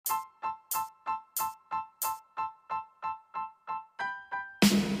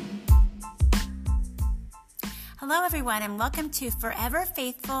Hello everyone, and welcome to Forever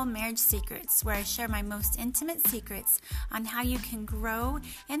Faithful Marriage Secrets, where I share my most intimate secrets on how you can grow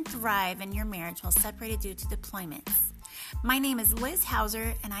and thrive in your marriage while separated due to deployments. My name is Liz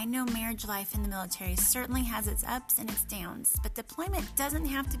Hauser, and I know marriage life in the military certainly has its ups and its downs, but deployment doesn't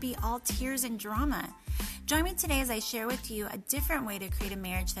have to be all tears and drama. Join me today as I share with you a different way to create a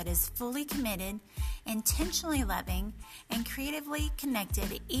marriage that is fully committed, intentionally loving, and creatively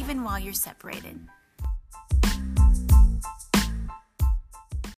connected even while you're separated.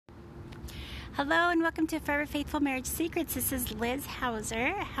 Hello and welcome to Forever Faithful Marriage Secrets. This is Liz Hauser.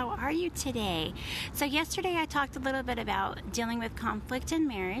 How are you today? So yesterday I talked a little bit about dealing with conflict in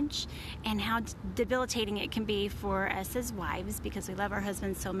marriage and how debilitating it can be for us as wives because we love our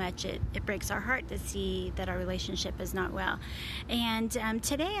husbands so much it breaks our heart to see that our relationship is not well. And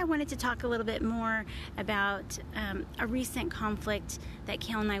today I wanted to talk a little bit more about a recent conflict that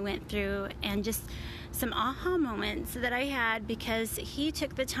Kale and I went through and just some aha moments that I had because he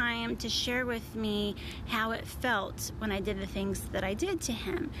took the time to share with me how it felt when I did the things that I did to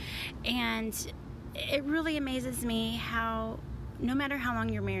him. And it really amazes me how no matter how long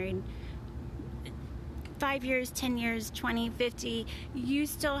you're married, 5 years, 10 years, 20, 50, you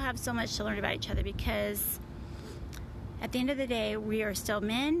still have so much to learn about each other because at the end of the day, we are still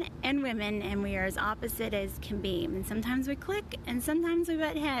men and women, and we are as opposite as can be. And sometimes we click, and sometimes we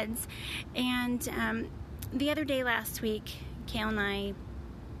butt heads. And the other day last week, Kale and I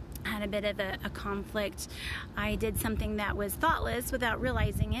had a bit of a conflict. I did something that was thoughtless without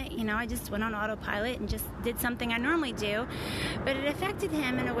realizing it. You know, I just went on autopilot and just did something I normally do. But it affected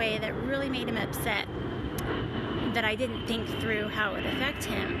him in a way that really made him upset, that I didn't think through how it would affect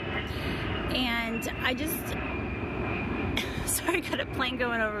him. And I just... Sorry, I got a plane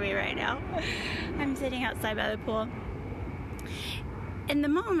going over me right now. I'm sitting outside by the pool. In the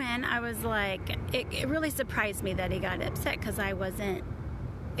moment, I was like, it really surprised me that he got upset because I wasn't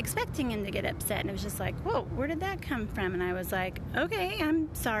expecting him to get upset. And it was just like, whoa, where did that come from? And I was like, okay,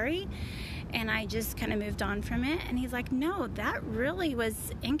 I'm sorry. And I just kind of moved on from it. And he's like, no, that really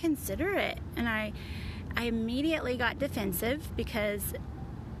was inconsiderate. And I immediately got defensive because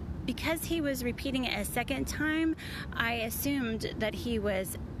he was repeating it a second time, I assumed that he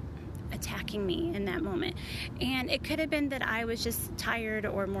was attacking me in that moment. And it could have been that I was just tired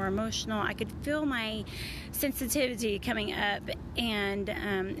or more emotional. I could feel my sensitivity coming up, and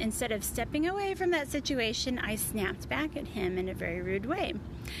instead of stepping away from that situation, I snapped back at him in a very rude way.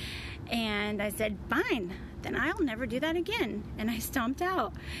 And I said, fine, then I'll never do that again. And I stomped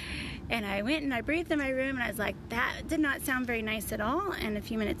out. And I went and I breathed in my room, and I was like, that did not sound very nice at all. And a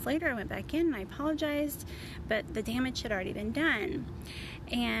few minutes later, I went back in and I apologized, but the damage had already been done.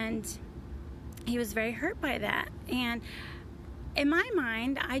 And he was very hurt by that. And in my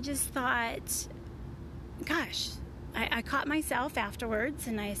mind, I just thought, gosh, I caught myself afterwards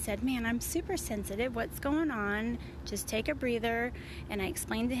and I said, man, I'm super sensitive. What's going on? Just take a breather. And I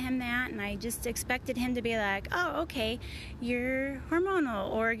explained to him that, and I just expected him to be like, oh, okay, you're hormonal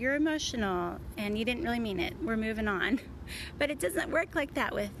or you're emotional and you didn't really mean it. We're moving on. But it doesn't work like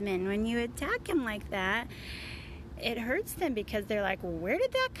that with men. When you attack them like that, it hurts them because they're like, where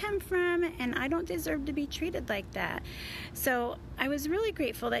did that come from? And I don't deserve to be treated like that. So I was really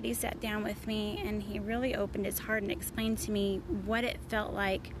grateful that he sat down with me and he really opened his heart and explained to me what it felt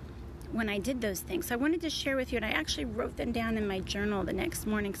like when I did those things. So I wanted to share with you, and I actually wrote them down in my journal the next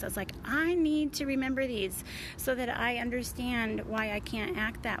morning because I was like, I need to remember these so that I understand why I can't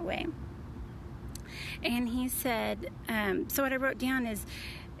act that way. And he said, so what I wrote down is,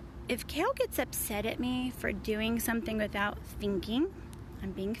 if Kale gets upset at me for doing something without thinking,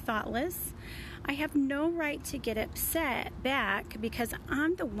 I'm being thoughtless, I have no right to get upset back because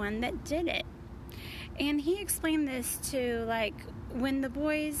I'm the one that did it. And he explained this to, like, when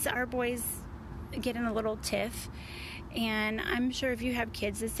our boys get in a little tiff, and I'm sure if you have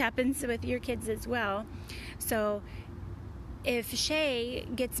kids, this happens with your kids as well. So if Shay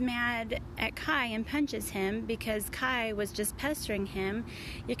gets mad at Kai and punches him because Kai was just pestering him,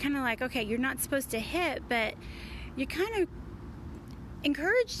 you're kind of like, okay, you're not supposed to hit, but you kind of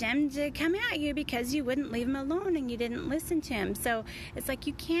encouraged him to come at you because you wouldn't leave him alone and you didn't listen to him. So it's like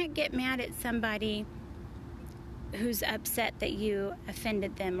you can't get mad at somebody who's upset that you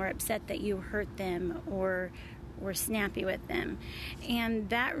offended them or upset that you hurt them or were snappy with them. And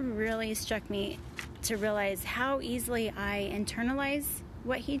that really struck me to realize how easily I internalize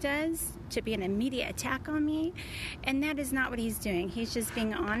what he does to be an immediate attack on me. And that is not what he's doing. He's just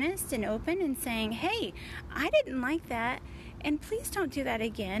being honest and open and saying, hey, I didn't like that, and please don't do that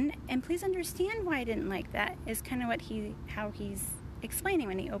again, and please understand why I didn't like that, is kind of how he's explaining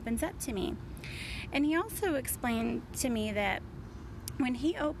when he opens up to me. And he also explained to me that when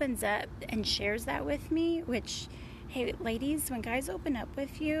he opens up and shares that with me, which, hey, ladies, when guys open up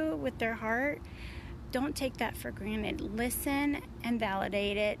with you with their heart, don't take that for granted. Listen and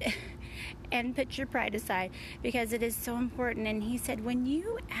validate it and put your pride aside, because it is so important. And he said, when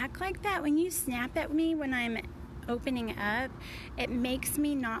you act like that, when you snap at me when I'm opening up, it makes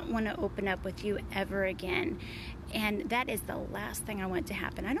me not want to open up with you ever again. And that is the last thing I want to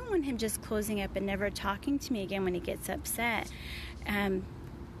happen. I don't want him just closing up and never talking to me again when he gets upset.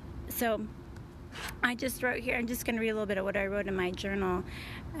 So I just wrote here, I'm just going to read a little bit of what I wrote in my journal.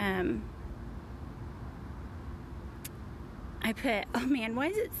 I put, oh man, why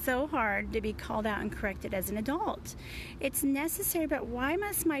is it so hard to be called out and corrected as an adult? It's necessary, but why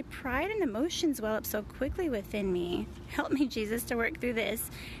must my pride and emotions well up so quickly within me? Help me, Jesus, to work through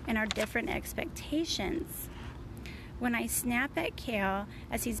this and our different expectations. When I snap at Cale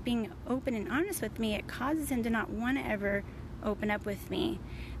as he's being open and honest with me, it causes him to not want to ever open up with me.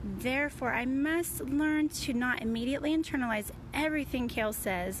 Therefore, I must learn to not immediately internalize everything Cale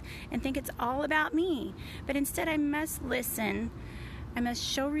says and think it's all about me. But instead, I must listen, I must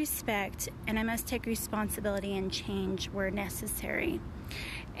show respect, and I must take responsibility and change where necessary.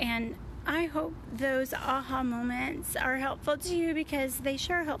 And I hope those aha moments are helpful to you, because they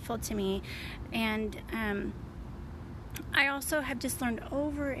sure are helpful to me. And I also have just learned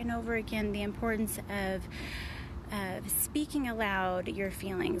over and over again the importance of speaking aloud your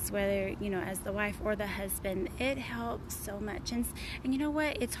feelings, whether, as the wife or the husband. It helps so much. And you know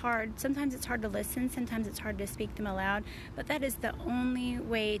what? It's hard. Sometimes it's hard to listen. Sometimes it's hard to speak them aloud. But that is the only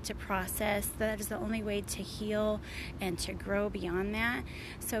way to process. That is the only way to heal and to grow beyond that.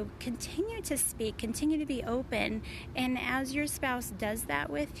 So continue to speak. Continue to be open. And as your spouse does that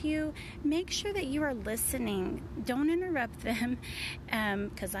with you, make sure that you are listening. Don't interrupt them,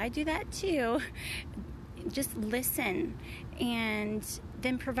 because I do that too. Just listen and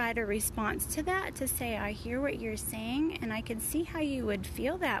then provide a response to that, to say, I hear what you're saying and I can see how you would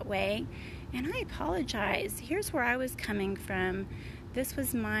feel that way, and I apologize. Here's where I was coming from. This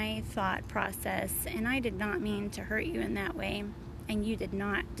was my thought process, and I did not mean to hurt you in that way, and you did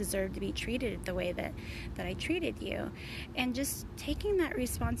not deserve to be treated the way that I treated you. And just taking that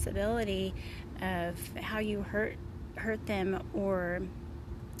responsibility of how you hurt them or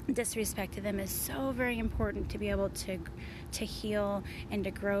disrespected them is so very important to be able to heal and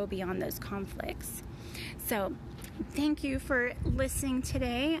to grow beyond those conflicts. So thank you for listening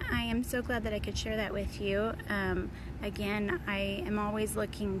today. I am so glad that I could share that with you. Again, I am always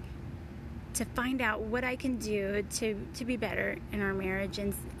looking to find out what I can do to be better in our marriage.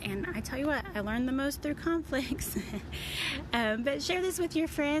 And I tell you what, I learned the most through conflicts. But share this with your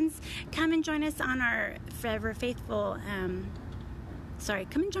friends. Come and join us on our Forever Faithful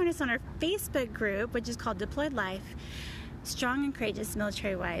come and join us on our Facebook group, which is called Deployed Life, Strong and Courageous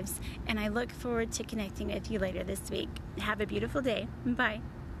Military Wives. And I look forward to connecting with you later this week. Have a beautiful day. Bye.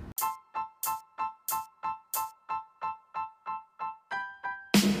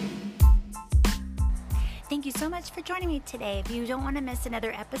 Thank you so much for joining me today. If you don't want to miss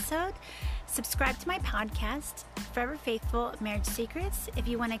another episode, subscribe to my podcast, Forever Faithful Marriage Secrets. If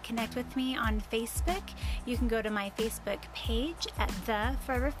you want to connect with me on Facebook, you can go to my Facebook page at The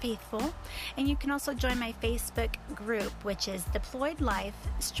Forever Faithful. And you can also join my Facebook group, which is Deployed Life,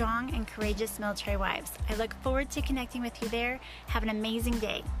 Strong and Courageous Military Wives. I look forward to connecting with you there. Have an amazing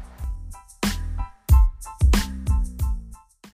day.